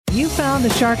You found the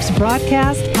Sharks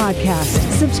Broadcast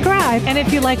podcast. Subscribe, and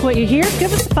if you like what you hear,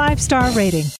 give us a 5-star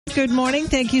rating. Good morning.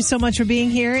 Thank you so much for being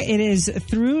here. It is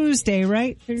Thursday,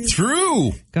 right?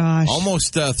 Through. Gosh.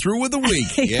 Almost through with the week.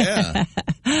 Yeah.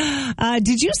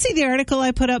 Did you see the article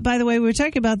I put up, by the way? We were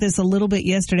talking about this a little bit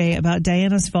yesterday about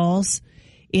Diana's Falls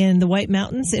in the White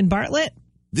Mountains in Bartlett.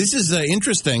 This is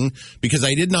interesting because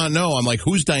I did not know. I'm like,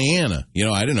 who's Diana? You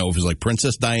know, I didn't know if it was like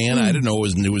Princess Diana. I didn't know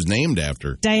it was named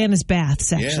after. Diana's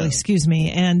Baths, actually. Yeah. Excuse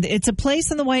me. And it's a place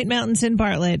in the White Mountains in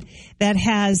Bartlett that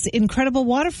has incredible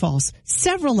waterfalls,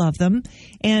 several of them.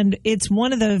 And it's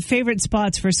one of the favorite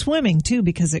spots for swimming, too,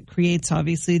 because it creates,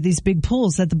 obviously, these big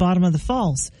pools at the bottom of the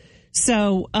falls.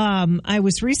 So I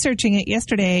was researching it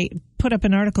yesterday, put up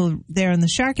an article there in the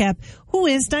Shark app. Who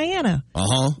is Diana?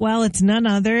 Well, it's none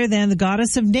other than the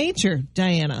goddess of nature,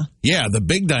 Diana. Yeah, the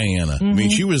big Diana. Mm-hmm. I mean,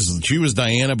 she was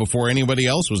Diana before anybody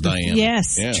else was Diana.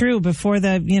 Yes, yeah. True. Before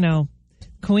the,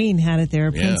 Queen had it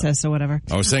there, princess or whatever.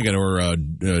 I was thinking, or,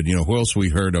 who else we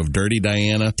heard of? Dirty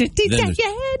Diana?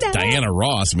 Diana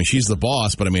Ross. I mean, she's the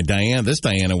boss, but I mean, this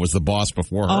Diana was the boss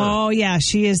before her. Oh, yeah.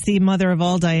 She is the mother of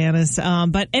all Dianas.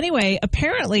 But anyway,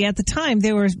 apparently at the time,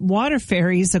 there were water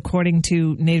fairies, according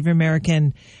to Native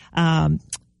American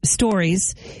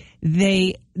stories.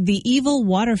 The evil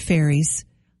water fairies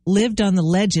lived on the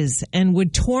ledges and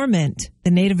would torment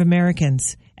the Native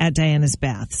Americans at Diana's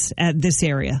Baths, at this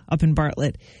area up in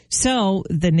Bartlett. So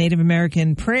the Native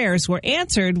American prayers were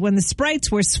answered when the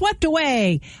sprites were swept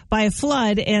away by a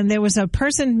flood, and there was a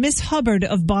person, Miss Hubbard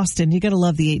of Boston. You got to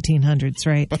love the 1800s,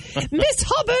 right? Miss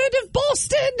Hubbard of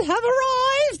Boston have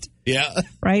arrived. Yeah.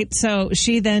 Right? So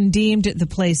she then deemed the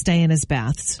place Diana's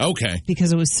Baths. Okay.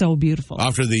 Because it was so beautiful.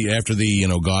 After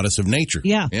the goddess of nature.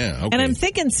 Yeah. Yeah. Okay. And I'm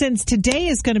thinking, since today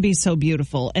is going to be so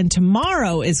beautiful and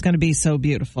tomorrow is going to be so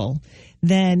beautiful,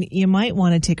 then you might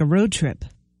want to take a road trip.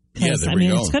 Yeah, there we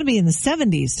go. It's going to be in the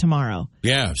 70s tomorrow.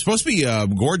 Yeah, it's supposed to be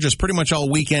gorgeous pretty much all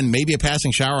weekend, maybe a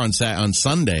passing shower on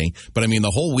Sunday. But, I mean,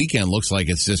 the whole weekend looks like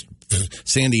it's just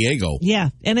San Diego. Yeah,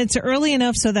 and it's early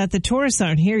enough so that the tourists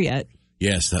aren't here yet.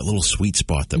 Yes, that little sweet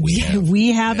spot that we have.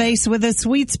 We have Ace with a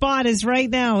sweet spot is right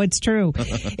now. It's true.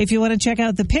 If you want to check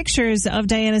out the pictures of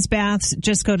Diana's Baths,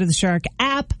 just go to the Shark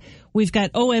app. We've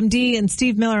got OMD and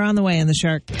Steve Miller on the way in the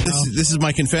Shark. This is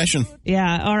my confession.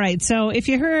 Yeah, all right. So if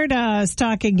you heard us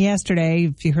talking yesterday,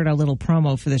 if you heard our little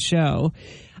promo for the show,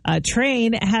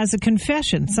 Train has a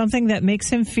confession, something that makes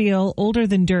him feel older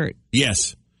than dirt.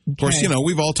 Yes. Of course,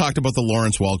 we've all talked about the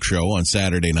Lawrence Welk show on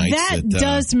Saturday nights. That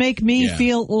does make me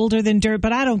feel older than dirt,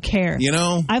 but I don't care.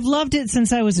 I've loved it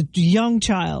since I was a young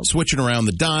child. Switching around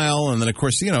the dial, and then, of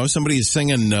course, somebody's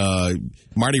singing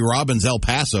Marty Robbins' El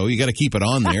Paso. You got to keep it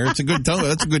on there. It's a good tone.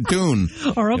 That's a good tune.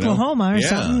 Or Oklahoma or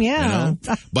something, yeah.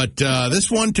 But this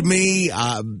one, to me,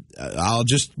 I'll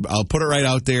put it right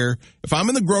out there. If I'm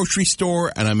in the grocery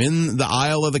store and I'm in the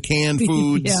aisle of the canned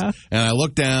foods and I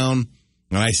look down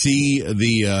and I see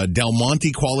the Del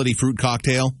Monte quality fruit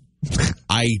cocktail,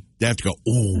 I have to go,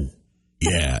 ooh,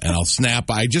 yeah, and I'll snap.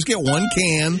 I just get one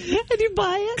can. And you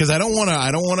buy it? Because I don't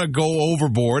want to go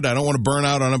overboard. I don't want to burn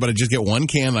out on it, but I just get one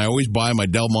can. I always buy my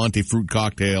Del Monte fruit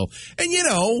cocktail. And,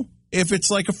 if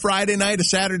it's like a Friday night, a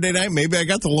Saturday night, maybe I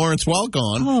got the Lawrence Welk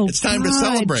on. Oh, it's time to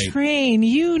celebrate. Train,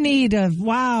 you need some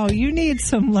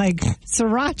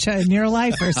sriracha in your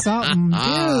life or something,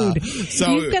 dude.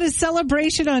 So you've got a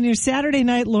celebration on your Saturday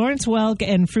night, Lawrence Welk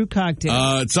and fruit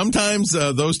cocktail. Sometimes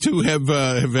those two have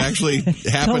actually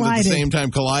happened at the same time,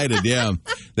 collided. Yeah,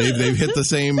 they've hit the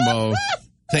same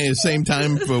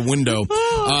time window.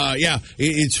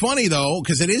 It's funny, though,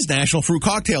 because it is National Fruit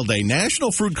Cocktail Day.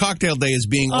 National Fruit Cocktail Day is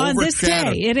being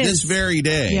overshadowed this very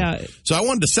day. Yeah. So I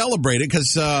wanted to celebrate it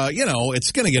because,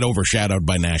 it's going to get overshadowed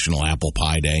by National Apple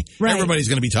Pie Day. Right. Everybody's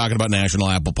going to be talking about National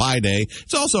Apple Pie Day.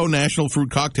 It's also National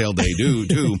Fruit Cocktail Day,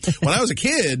 too. When I was a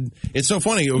kid, it's so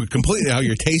funny completely how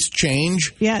your tastes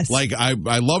change. Yes. Like,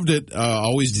 I loved it,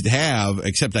 always did have,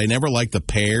 except I never liked the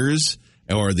pears.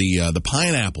 Or the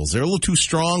pineapples. They're a little too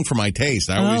strong for my taste.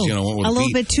 I always, went with a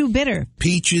little bit too bitter.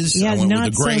 Peaches. Yeah, I went not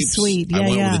with the grapes. So sweet. I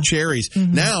went with the cherries.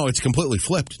 Mm-hmm. Now it's completely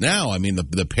flipped. Now, I mean,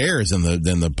 the pears and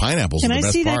the pineapples are the best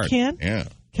part. Can I see that can? Yeah.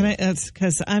 Can I? That's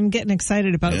because I'm getting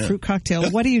excited about fruit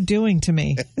cocktail. What are you doing to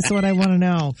me? That's what I want to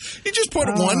know. You just put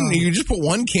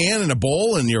one can in a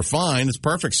bowl and you're fine. It's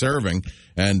perfect serving.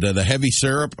 And the heavy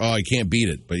syrup, you can't beat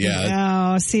it. But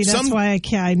yeah. Oh, see, that's why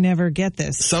I never get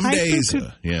this. Some days,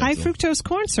 high fructose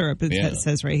corn syrup. It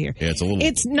says right here. Yeah, it's a little.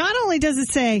 It's not only does it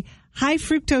say high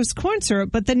fructose corn syrup,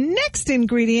 but the next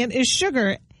ingredient is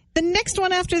sugar. The next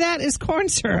one after that is corn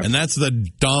syrup. And that's the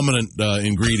dominant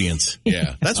ingredients.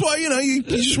 Yeah. That's why, you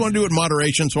just want to do it in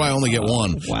moderation. That's why I only get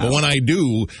one. Wow. But when I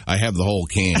do, I have the whole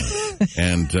can.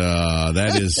 And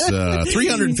that is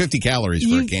 350 calories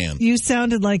for a can. You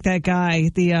sounded like that guy,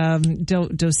 the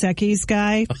Dos Equis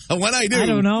guy. When I do. I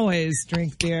don't always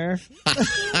drink beer.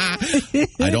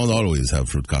 I don't always have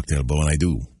fruit cocktail, but when I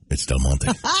do, it's Del Monte.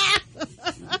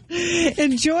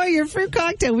 Enjoy your fruit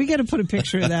cocktail. We got to put a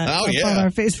picture of that on our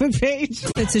Facebook page.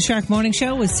 It's a Shark Morning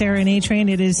Show with Sarah and A-Train.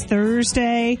 It is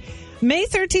Thursday, May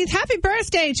 13th. Happy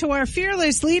birthday to our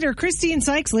fearless leader, Christine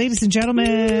Sykes, ladies and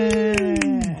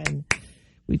gentlemen.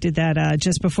 We did that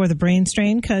just before the brain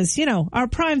strain because, our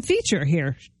prime feature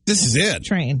here. This is it.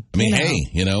 Train. I mean,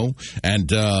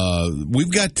 and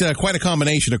we've got quite a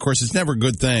combination. Of course, it's never a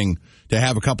good thing to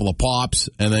have a couple of pops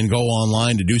and then go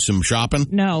online to do some shopping.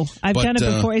 No, I've done it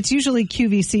before. It's usually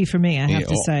QVC for me, I have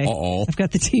to say. I've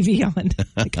got the TV on.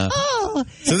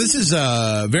 So this is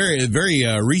a very, very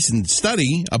recent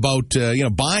study about,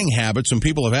 buying habits when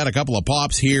people have had a couple of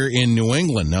pops here in New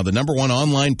England. Now, the number one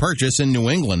online purchase in New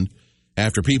England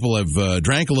after people have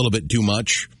drank a little bit too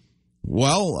much.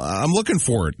 Well, I'm looking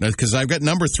for it because I've got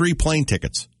number 3, plane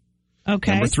tickets.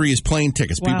 Okay. Number 3 is plane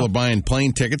tickets. Wow. People are buying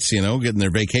plane tickets, getting their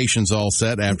vacations all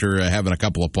set after having a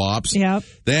couple of pops. Yep.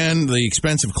 Then the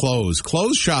expensive clothes.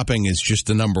 Clothes shopping is just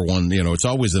the number one, it's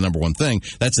always the number one thing.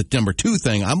 That's the number 2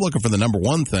 thing. I'm looking for the number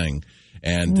 1 thing.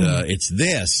 And it's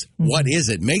this. What is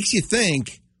it? Makes you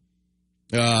think.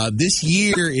 This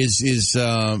year is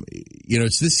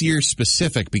it's this year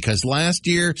specific because last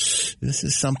year, this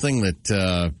is something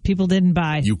that, people didn't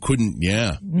buy. You couldn't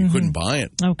buy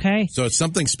it. Okay. So it's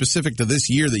something specific to this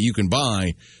year that you can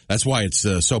buy. That's why it's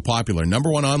so popular. Number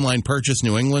 1 online purchase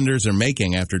New Englanders are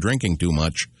making after drinking too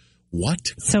much. What?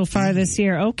 So far this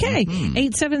year. Okay.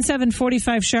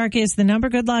 877-45-SHARK is the number.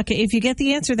 Good luck. If you get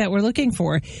the answer that we're looking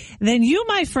for, then you,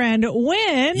 my friend,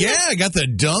 win. Yeah, I got the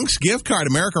Dunks gift card.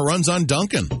 America runs on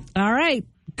Dunkin'. All right.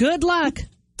 Good luck.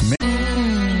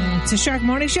 It's a Shark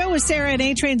Morning Show with Sarah and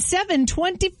A-Train,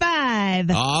 725.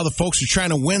 The folks are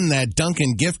trying to win that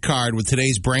Dunkin' gift card with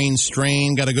today's brain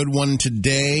strain. Got a good one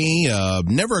today.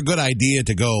 Never a good idea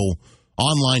to go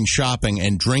online shopping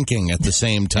and drinking at the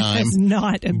same time. That's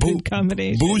not a good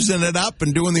combination. Boozing it up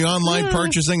and doing the online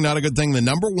purchasing, not a good thing. The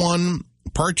number 1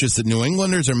 purchase that New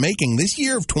Englanders are making this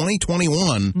year of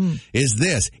 2021 is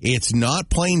this. It's not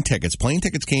plane tickets. Plane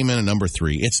tickets came in at number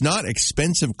 3. It's not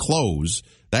expensive clothes.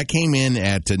 That came in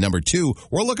at number 2.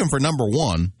 We're looking for number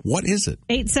 1. What is it?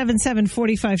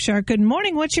 877-45-SHARK. Good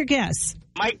morning. What's your guess?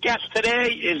 My guess today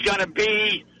is going to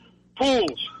be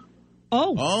pools.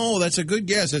 Oh, that's a good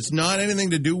guess. It's not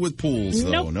anything to do with pools,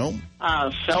 though. Nope.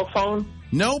 No. Cell phone?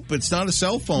 Nope, it's not a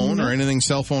cell phone or anything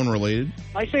cell phone related.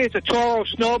 I say it's a Toro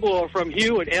snowblower from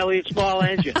Hugh and Elliott Small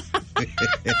Engine.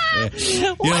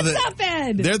 What's up,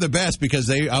 Ed? They're the best because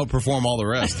they outperform all the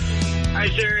rest.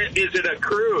 Is it a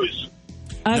cruise?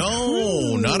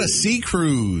 No, not a sea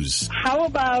cruise. How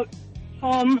about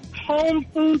home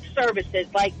food services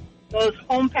like those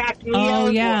home packed meals? Oh,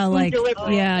 yeah, like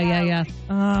delivery? Yeah.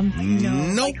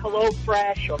 Nope. Like Hello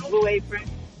Fresh or Blue Apron.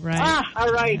 Right.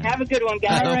 All right. Have a good one,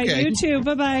 guys. All right, Okay. you too.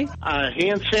 Bye-bye.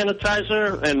 Hand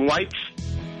sanitizer and wipes.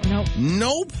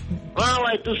 Nope. All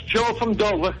right, this is Joe from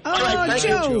Dover. Oh, All right, thank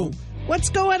Joe. you. What's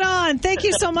going on? Thank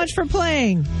you so much for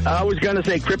playing. I was going to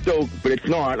say crypto, but it's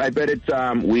not. I bet it's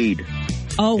weed.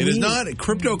 Oh, It is not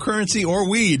cryptocurrency or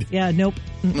weed. Yeah, nope.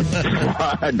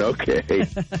 Okay.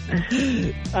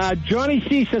 Johnny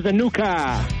C says a new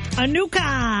car. A new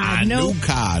car. A new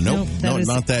car. Nope. that is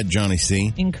not that, Johnny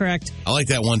C. incorrect. I like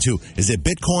that one, too. Is it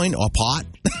Bitcoin or pot?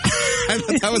 I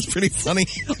thought that was pretty funny.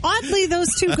 Oddly,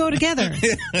 those two go together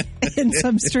in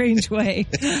some strange way.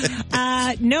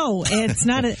 No, it's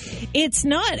not a. It's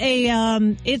not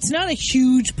a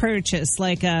huge purchase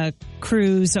like a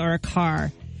cruise or a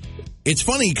car. It's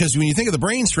funny because when you think of the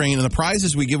brain strain and the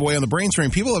prizes we give away on the brain strain,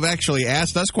 people have actually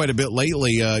asked us quite a bit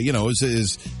lately.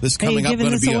 Is this coming up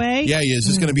going to be away? Is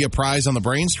this going to be a prize on the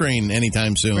brain strain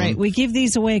anytime soon? Right, we give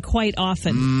these away quite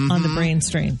often on the brain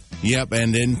strain. Yep,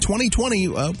 and in 2020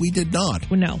 we did not.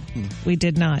 Well, no, we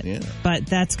did not. Yeah. But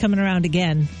that's coming around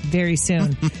again very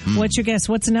soon. What's your guess?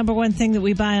 What's the number 1 thing that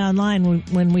we buy online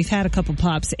when we've had a couple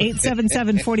pops?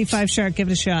 877-45-SHARK. Give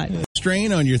it a shot.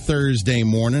 Strain on your Thursday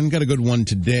morning. Got a good one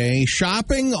today.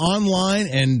 Shopping online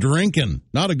and drinking.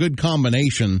 Not a good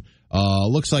combination.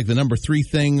 Looks like the number 3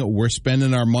 thing we're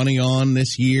spending our money on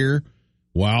this year.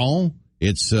 Well,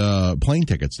 it's plane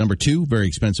tickets. Number 2, very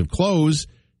expensive clothes.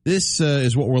 This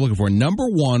is what we're looking for. Number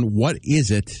 1, what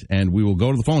is it? And we will go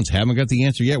to the phones. Haven't got the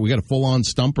answer yet. We got a full-on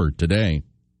stumper today.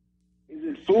 Is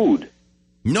it food?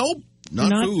 Nope.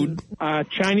 Not food.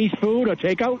 Chinese food or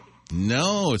takeout?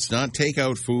 No, it's not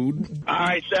takeout food. All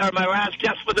right, Sarah, my last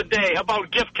guess for the day. How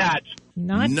about gift cards?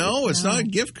 It's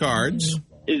not gift cards.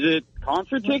 Is it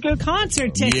concert tickets?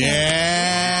 Concert tickets.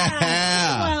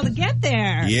 Yeah. Well, to get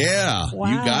there. Yeah, Wow.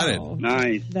 you got it.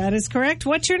 Nice. That is correct.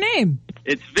 What's your name?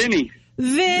 It's Vinny.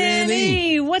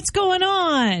 Vinny. What's going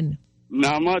on?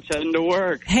 Not much. Heading to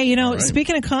work. Hey,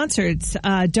 speaking of concerts,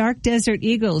 Dark Desert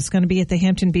Eagle is going to be at the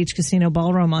Hampton Beach Casino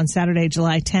Ballroom on Saturday,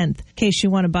 July 10th, in case you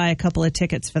want to buy a couple of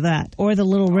tickets for that. Or the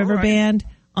Little River Band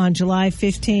on July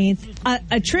 15th.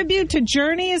 A tribute to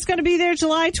Journey is going to be there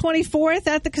July 24th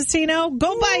at the casino.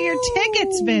 Go buy your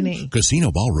tickets, Vinny.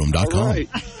 CasinoBallroom.com.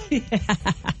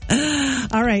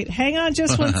 All right. Hang on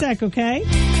just one sec, okay?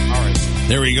 All right.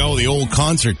 There we go, the old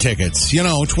concert tickets.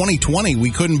 2020,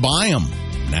 we couldn't buy them.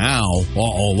 Now,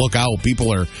 look out.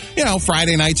 People are,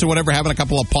 Friday nights or whatever, having a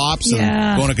couple of pops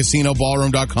and going to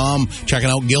CasinoBallroom.com, checking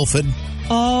out Guilford.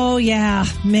 Oh, yeah.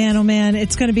 Man, oh, man.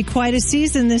 It's going to be quite a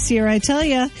season this year, I tell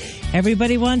you.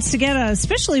 Everybody wants to get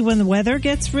especially when the weather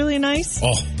gets really nice.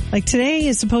 Oh. Like today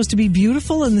is supposed to be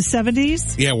beautiful in the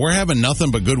 70s. Yeah, we're having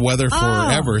nothing but good weather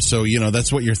forever. So,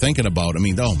 that's what you're thinking about. I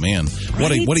mean, oh, man.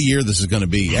 What a year this is going to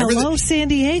be. Hello, San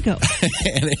Diego.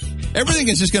 And everything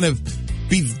is just going to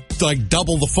be like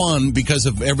double the fun because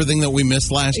of everything that we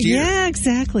missed last year. Yeah,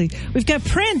 exactly. We've got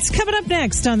Prince coming up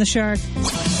next on The Shark.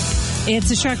 It's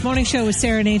the Shark Morning Show with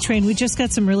Sarah and A-Train. We just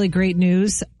got some really great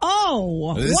news.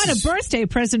 Oh, what a birthday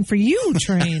present for you,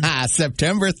 Train.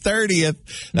 September 30th.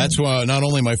 That's not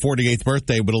only my 48th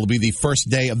birthday, but it'll be the first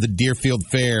day of the Deerfield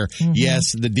Fair. Mm-hmm.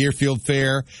 Yes, the Deerfield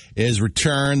Fair is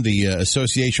returned. The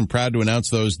association proud to announce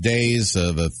those days,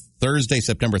 the Thursday,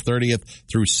 September 30th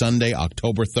through Sunday,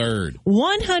 October 3rd.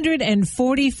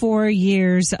 144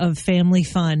 years of family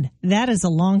fun. That is a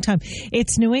long time.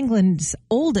 It's New England's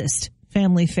oldest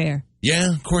family fair.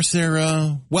 Yeah, of course,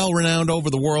 they're well-renowned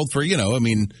over the world for,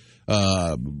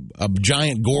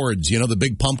 giant gourds, the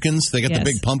big pumpkins. They got the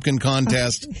big pumpkin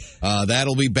contest.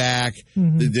 That'll be back.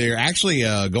 Mm-hmm. They're actually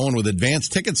going with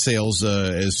advanced ticket sales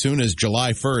as soon as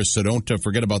July 1st, so don't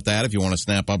forget about that if you want to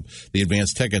snap up the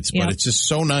advanced tickets. But it's just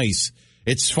so nice.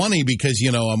 It's funny because,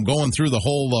 I'm going through the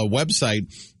whole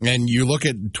website, and you look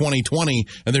at 2020,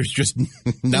 and there's just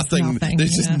nothing.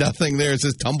 There's just nothing there. It's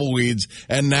just tumbleweeds.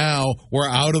 And now we're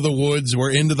out of the woods.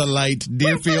 We're into the light.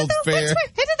 Deerfield Fair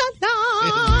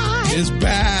is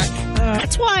back.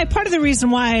 That's why, part of the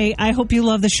reason why I hope you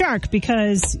love The Shark,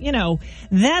 because,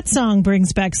 that song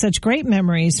brings back such great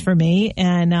memories for me.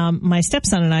 And my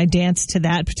stepson and I danced to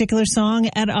that particular song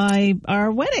at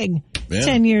our wedding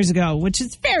 10 years ago, which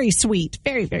is very sweet.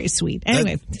 Very, very sweet.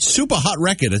 Anyway. Super hot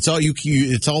record. It's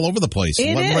all over the place.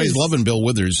 Everybody's loving Bill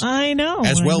Withers. I know.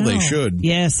 They should.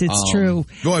 Yes, it's true.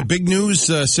 Boy, big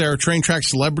news, Sarah. Train Track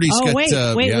Celebrities. Oh, wait.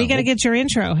 We got to get your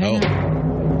intro. Hang on.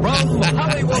 From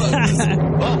Hollywood,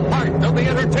 the heart of the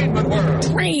entertainment world.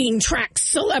 Train Track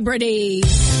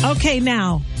Celebrities. Okay,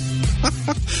 now.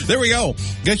 There we go.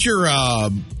 Get your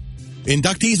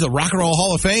inductees of the Rock and Roll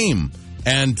Hall of Fame.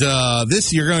 And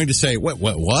this, you're going to say,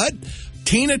 what?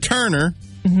 Tina Turner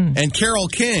and Carole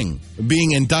King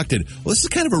being inducted. Well, this is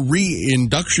kind of a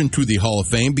re-induction to the Hall of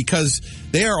Fame because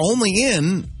they are only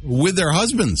in with their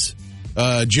husbands.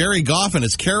 Jerry Goffin.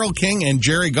 It's Carole King and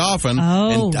Jerry Goffin.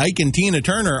 Oh. And Ike and Tina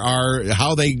Turner are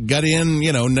how they got in,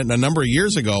 a number of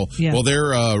years ago. Yeah. Well,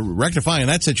 they're rectifying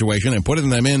that situation and putting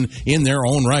them in their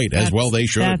own right, as well they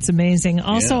should. That's amazing.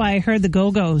 Also, I heard the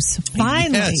Go-Go's.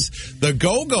 Finally. Yes. The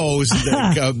Go-Go's,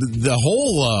 the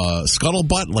whole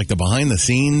scuttlebutt, like the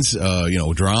behind-the-scenes,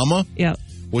 drama. Yep.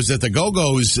 Was that the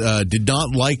Go-Go's did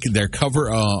not like their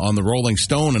cover on the Rolling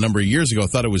Stone a number of years ago,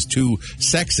 thought it was too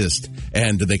sexist,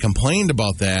 and they complained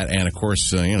about that. And, of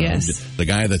course, the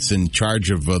guy that's in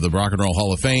charge of the Rock and Roll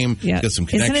Hall of Fame got some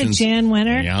connections. Isn't it Jan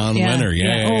Wenner? Jan Wenner,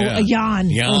 yeah. Jan.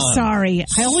 Oh, sorry.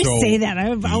 I always say that.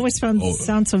 I've always found it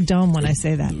sounds so dumb when I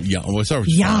say that. Yeah, sorry.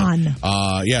 Jan.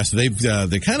 So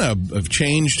they kind of have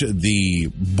changed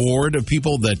the board of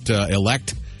people that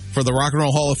elect for the Rock and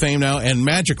Roll Hall of Fame now, and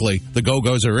magically, the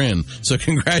Go-Go's are in. So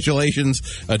congratulations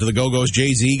to the Go-Go's.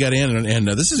 Jay-Z got in, and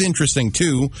this is interesting,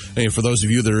 too, for those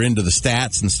of you that are into the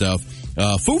stats and stuff.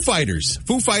 Foo Fighters.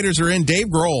 Foo Fighters are in. Dave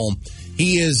Grohl,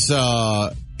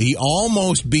 he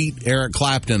almost beat Eric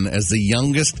Clapton as the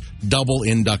youngest double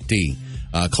inductee.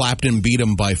 Clapton beat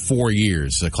him by 4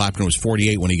 years. Clapton was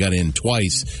 48 when he got in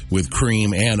twice with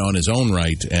Cream and on his own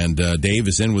right. And Dave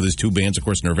is in with his two bands, of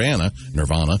course, Nirvana,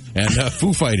 and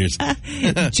Foo Fighters.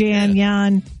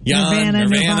 Jan, Nirvana.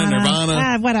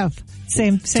 Nirvana. What else?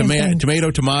 Same thing.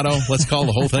 Tomato. Let's call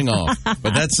the whole thing off.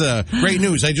 But that's great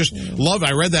news. I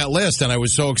read that list and I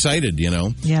was so excited,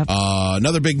 Yep.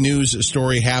 Another big news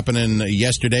story happening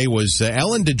yesterday was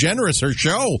Ellen DeGeneres, her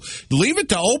show. Leave it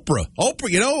to Oprah.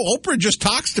 Oprah just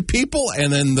talks to people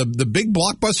and then the big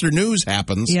blockbuster news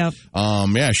happens. Yep.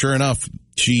 Sure enough.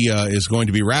 She is going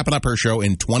to be wrapping up her show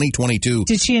in 2022.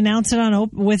 Did she announce it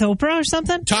with Oprah or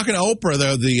something? Talking to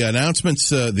Oprah, the announcements,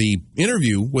 the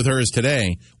interview with her is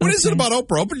today. What is it about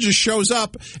Oprah? Oprah just shows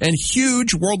up and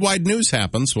huge worldwide news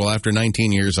happens. Well, after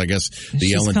 19 years, I guess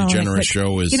the Ellen DeGeneres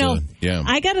show is,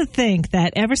 I got to think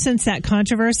that ever since that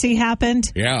controversy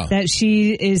happened, yeah, that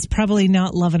she is probably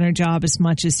not loving her job as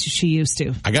much as she used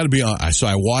to. I got to be honest. So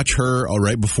I watch her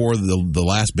right before the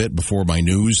last bit before my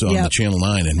news on the Channel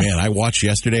 9. And man, I watched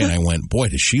yesterday and I went, boy,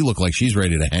 does she look like she's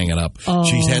ready to hang it up. Oh.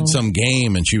 She's had some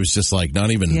game and she was just like it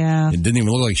didn't even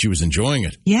look like she was enjoying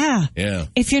it. Yeah. Yeah.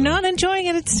 If you're not enjoying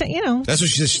it, it's, That's what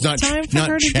she said. She's not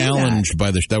challenged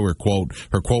by her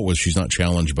quote was she's not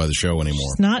challenged by the show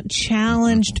anymore. She's not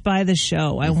challenged by the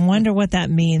show. I wonder what that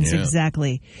means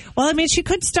exactly. Well, I mean, she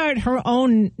could start her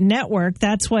own network.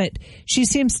 That's what she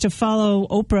seems to follow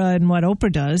Oprah and what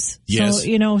Oprah does. Yes.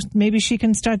 So, maybe she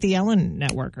can start the Ellen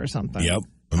network or something. Yep.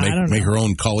 Make her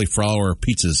own cauliflower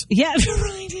pizzas. Yeah,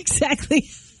 right, exactly.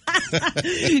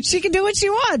 She can do what she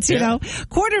wants,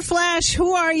 Quarter Flash,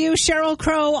 Who Are You? Sheryl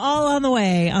Crow, all on the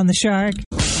way on the Shark.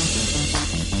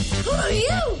 Who are you?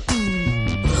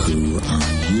 Who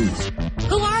are you?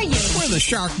 Who are you? We're the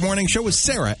Shark Morning Show with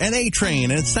Sarah and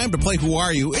A-Train, and it's time to play Who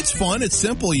Are You? It's fun. It's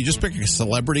simple. You just pick a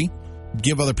celebrity.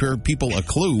 Give other people a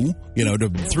clue, to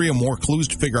 3 or more clues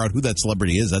to figure out who that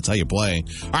celebrity is. That's how you play.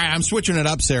 All right, I'm switching it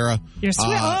up, Sarah. You're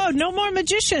no more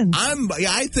magicians.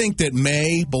 I think that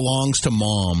May belongs to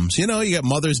moms. You got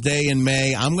Mother's Day in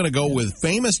May. I'm going to go with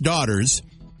famous daughters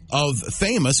of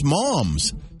famous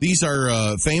moms. These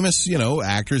are famous,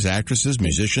 actors, actresses,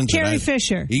 musicians. Carrie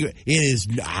Fisher.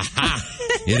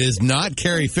 It is not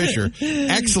Carrie Fisher.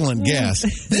 Excellent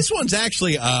guess. This one's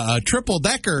actually a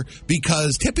triple-decker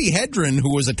because Tippi Hedren,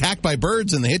 who was attacked by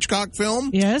birds in the Hitchcock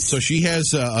film. Yes. So she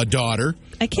has a daughter.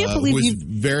 I can't believe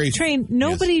you. Train.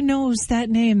 Nobody knows that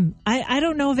name. I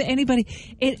don't know of anybody.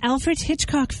 Alfred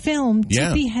Hitchcock film.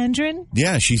 Tippi Hedren.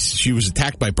 Yeah, she was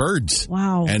attacked by birds.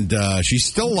 Wow. And she's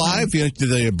still alive.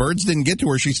 The birds didn't get to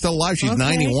her. She's still alive. She's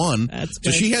 91. That's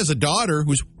good. So she has a daughter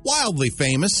who's wildly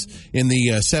famous in the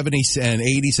 70s and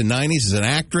 80s and 90s as an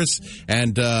actress.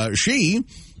 And she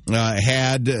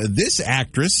had this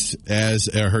actress as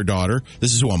her daughter.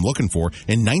 This is who I'm looking for.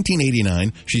 In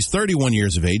 1989, she's 31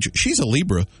 years of age. She's a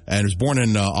Libra and was born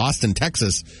in Austin,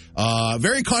 Texas.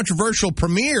 Very controversial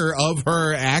premiere of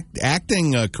her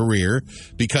acting career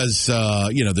because,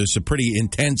 there's some pretty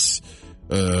intense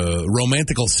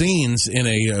romantical scenes in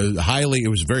it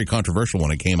was very controversial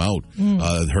when it came out.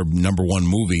 Her number one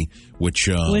movie, which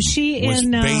was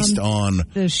based on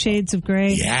The Shades of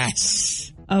Grey.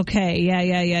 Yes. Okay. Yeah.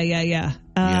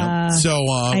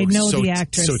 I know the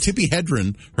actress. So Tippi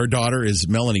Hedren, her daughter is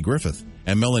Melanie Griffith.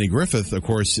 And Melanie Griffith, of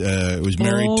course, was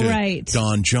married to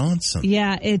Don Johnson.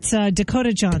 Yeah, it's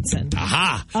Dakota Johnson.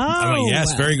 Aha! Oh,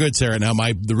 yes, very good, Sarah. Now,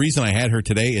 the reason I had her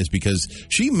today is because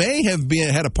she may have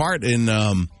had a part in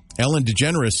Ellen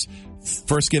DeGeneres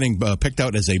first getting picked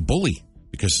out as a bully.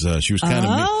 Because she was kind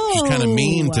of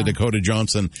mean to Dakota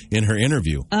Johnson in her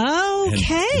interview.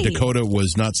 Okay. And Dakota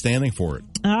was not standing for it.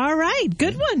 All right.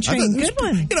 Good one, Train. Good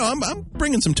one. I'm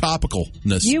bringing some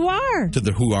topicalness. You are. To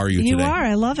the Who Are You today. You are.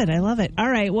 I love it. All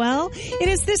right. Well, it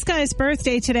is this guy's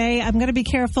birthday today. I'm going to be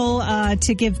careful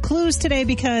to give clues today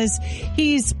because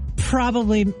he's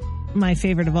probably my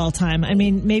favorite of all time. I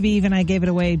mean, maybe even I gave it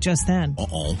away just then.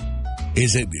 Uh-oh.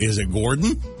 Is it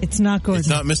Gordon? It's not Gordon. It's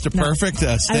not Mr. Perfect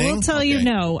Sting? I will tell you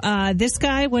no. This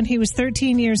guy, when he was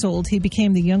 13 years old, he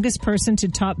became the youngest person to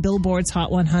top Billboard's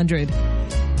Hot 100.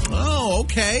 Oh,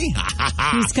 okay.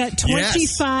 He's got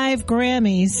 25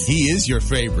 Grammys. He is your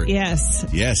favorite. Yes.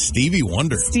 Yes, Stevie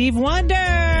Wonder. Steve Wonder.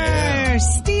 Yeah.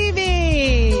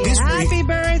 Stevie. Happy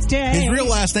birthday. His real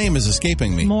last name is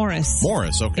escaping me. Morris.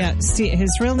 Morris, okay. Yeah,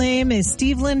 his real name is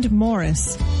Steveland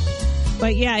Morris.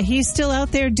 But yeah, he's still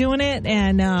out there doing it.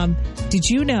 And did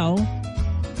you know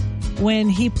when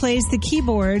he plays the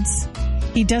keyboards,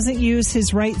 he doesn't use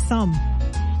his right thumb?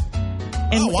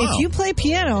 And if you play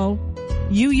piano,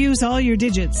 you use all your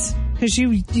digits because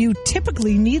you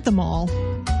typically need them all.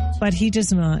 But he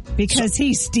does not because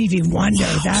he's Stevie Wonder.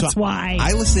 That's why.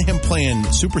 I listen to him playing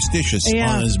Superstitious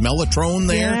on his Mellotron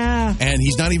there. Yeah. And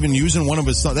he's not even using one of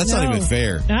his songs. That's not even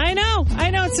fair. I know.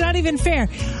 It's not even fair.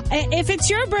 If it's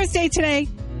your birthday today,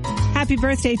 happy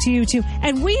birthday to you too.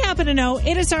 And we happen to know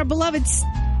it is our beloved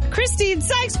Christine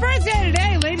Sykes' birthday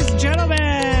today, ladies and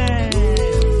gentlemen.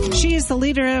 She is the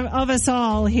leader of us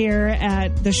all here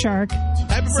at the Shark.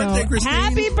 Happy birthday, Christine.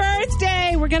 Happy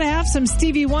birthday. We're going to have some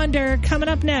Stevie Wonder coming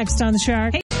up next on the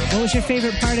Shark. Hey, what was your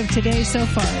favorite part of today so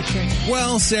far, Trey?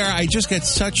 Well, Sarah, I just got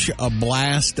such a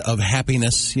blast of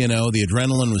happiness. You know, the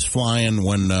adrenaline was flying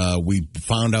when we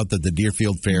found out that the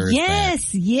Deerfield Fair is back.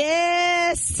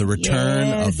 Yes. The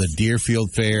return of the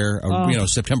Deerfield Fair,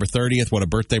 September 30th. What a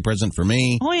birthday present for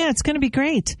me. Oh, yeah, it's going to be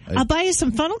great. I'll buy you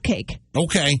some funnel cake.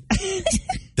 Okay.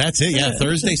 That's it. Yeah,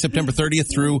 Thursday, September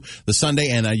 30th through the Sunday.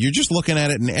 And you're just looking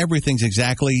at it, and everything's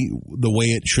exactly the way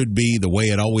it should be, the way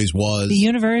it always was. The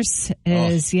universe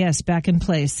is, yes, back in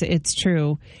place. It's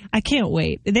true. I can't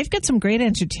wait. They've got some great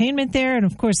entertainment there, and,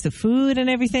 of course, the food and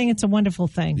everything. It's a wonderful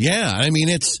thing. Yeah, I mean,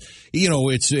 it's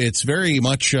very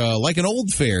much like an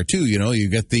old fair, too. You know, you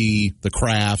get the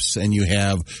crafts, and you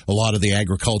have a lot of the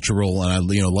agricultural, and I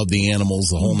love the animals,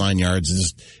 the whole 9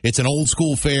 yards. It's an old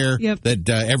school fair that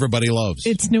everybody loves.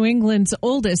 It's New England's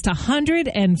oldest,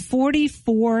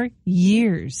 144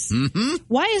 years. Mm-hmm.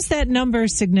 Why is that number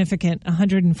significant,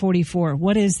 144?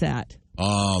 What is that?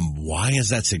 Why is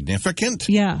that significant?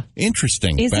 Yeah.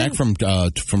 Interesting. Back from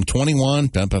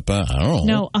 21, I don't know.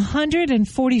 No,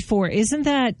 144. Isn't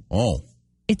that? Oh.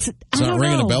 It's not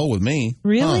ringing a bell with me.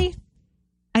 Really?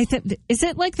 Huh. Is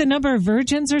it like the number of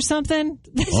virgins or something?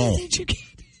 Oh.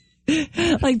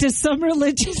 Like, does some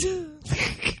religion...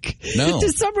 No.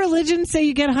 Does some religion say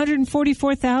you get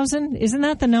 144,000? Isn't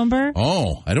that the number?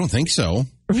 Oh, I don't think so.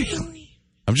 Really?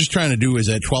 I'm just trying to do, is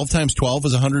that 12 times 12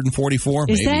 is 144?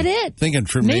 Is that it? Thinking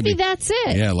for maybe that's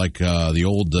it. Yeah, like the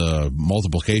old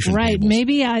multiplication right, tables.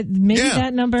 maybe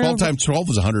that number. 12 times 12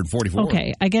 is 144.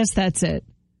 Okay, I guess that's it.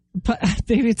 But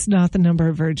maybe it's not the number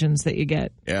of virgins that you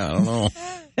get. Yeah, I don't know.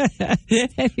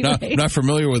 Anyway. Not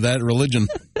familiar with that religion.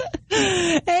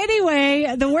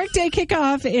 Anyway, the workday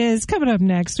kickoff is coming up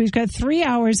next. We've got 3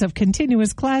 hours of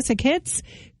continuous classic hits.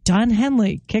 Don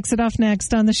Henley kicks it off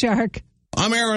next on The Shark. I'm Aaron.